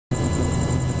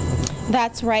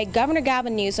That's right. Governor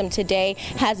Gavin Newsom today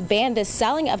has banned the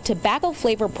selling of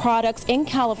tobacco-flavored products in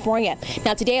California.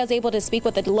 Now, today I was able to speak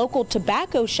with a local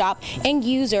tobacco shop and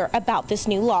user about this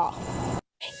new law.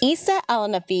 Issa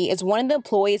Al-Nafi is one of the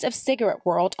employees of Cigarette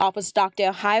World off of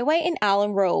Stockdale Highway and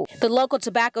Allen Road. The local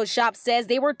tobacco shop says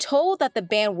they were told that the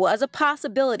ban was a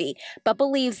possibility, but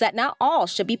believes that not all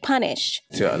should be punished.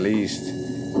 To at least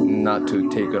not to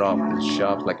take it off the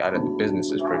shelf, like out of the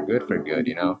businesses for good,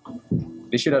 you know.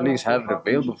 They should at least have it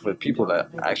available for the people that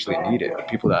actually need it, the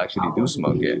people that actually do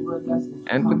smoke it.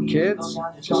 And for kids,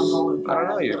 just, I don't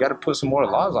know, you got to put some more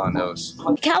laws on those.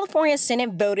 The California Senate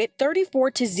voted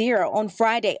 34-0 on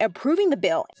Friday, approving the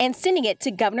bill and sending it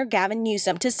to Governor Gavin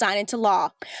Newsom to sign into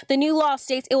law. The new law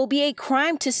states it will be a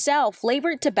crime to sell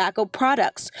flavored tobacco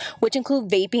products, which include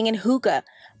vaping and hookah,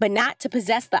 but not to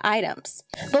possess the items.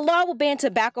 The law will ban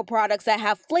tobacco products that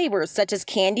have flavors such as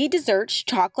candy, desserts,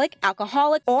 chocolate,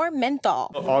 alcoholic, or menthol.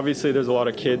 Obviously, there's a lot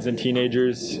of kids and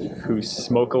teenagers who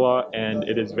smoke a lot, and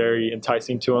it is very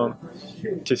enticing to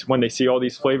them. Just when they see all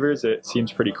these flavors, it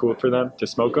seems pretty cool for them to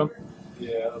smoke them.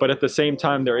 But at the same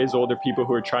time, there is older people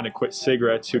who are trying to quit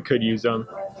cigarettes who could use them.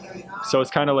 So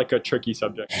it's kind of like a tricky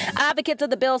subject. Advocates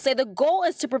of the bill say the goal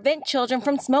is to prevent children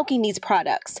from smoking these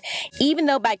products. Even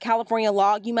though by California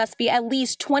law, you must be at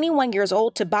least 21 years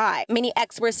old to buy. Many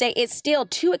experts say it's still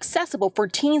too accessible for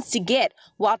teens to get,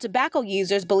 while tobacco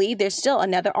users believe there's still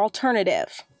another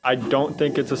alternative. I don't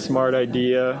think it's a smart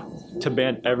idea to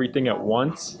ban everything at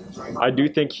once. I do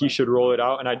think he should roll it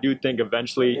out, and I do think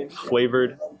eventually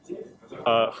flavored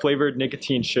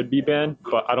nicotine should be banned,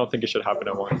 but I don't think it should happen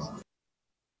at once.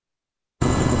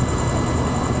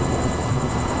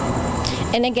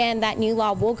 And again, that new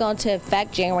law will go into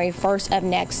effect January 1st of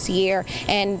next year.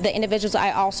 And the individuals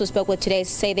I also spoke with today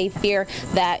say they fear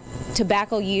that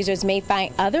tobacco users may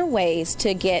find other ways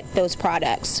to get those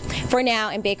products. For now,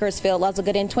 in Bakersfield, Leslie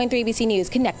Gooden, 23 ABC News,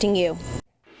 connecting you.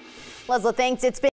 Leslie, thanks. It's been